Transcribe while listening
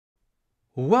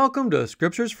Welcome to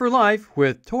Scriptures for Life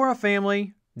with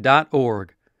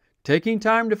TorahFamily.org, taking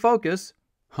time to focus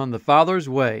on the Father's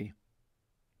way.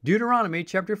 Deuteronomy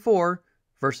chapter 4,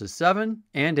 verses 7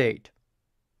 and 8.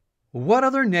 What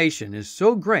other nation is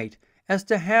so great as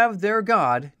to have their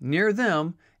God near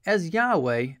them as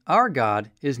Yahweh, our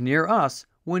God, is near us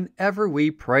whenever we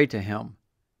pray to Him?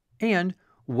 And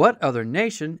what other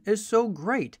nation is so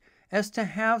great as to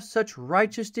have such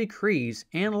righteous decrees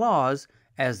and laws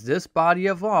as this body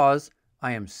of laws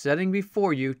I am setting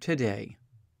before you today?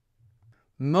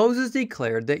 Moses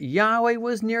declared that Yahweh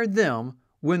was near them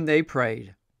when they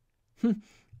prayed.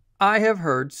 I have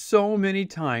heard so many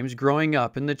times growing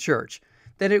up in the church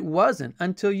that it wasn't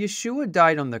until Yeshua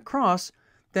died on the cross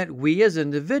that we as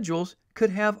individuals could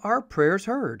have our prayers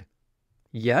heard.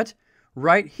 Yet,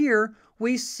 right here,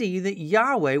 we see that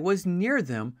Yahweh was near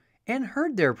them and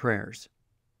heard their prayers.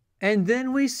 And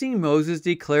then we see Moses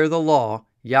declare the law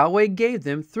Yahweh gave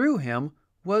them through him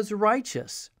was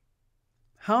righteous.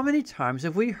 How many times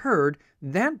have we heard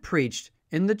that preached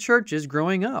in the churches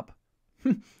growing up?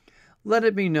 Let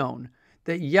it be known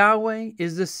that Yahweh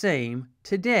is the same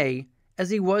today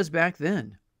as He was back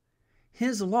then.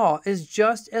 His law is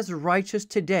just as righteous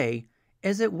today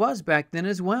as it was back then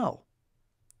as well.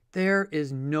 There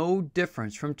is no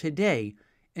difference from today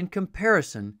in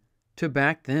comparison to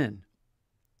back then.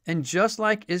 And just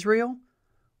like Israel,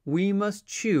 we must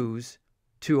choose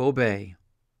to obey.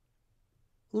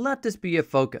 Let this be a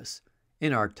focus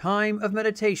in our time of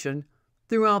meditation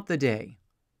throughout the day.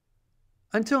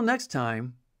 Until next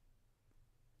time,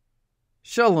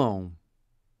 Shalom.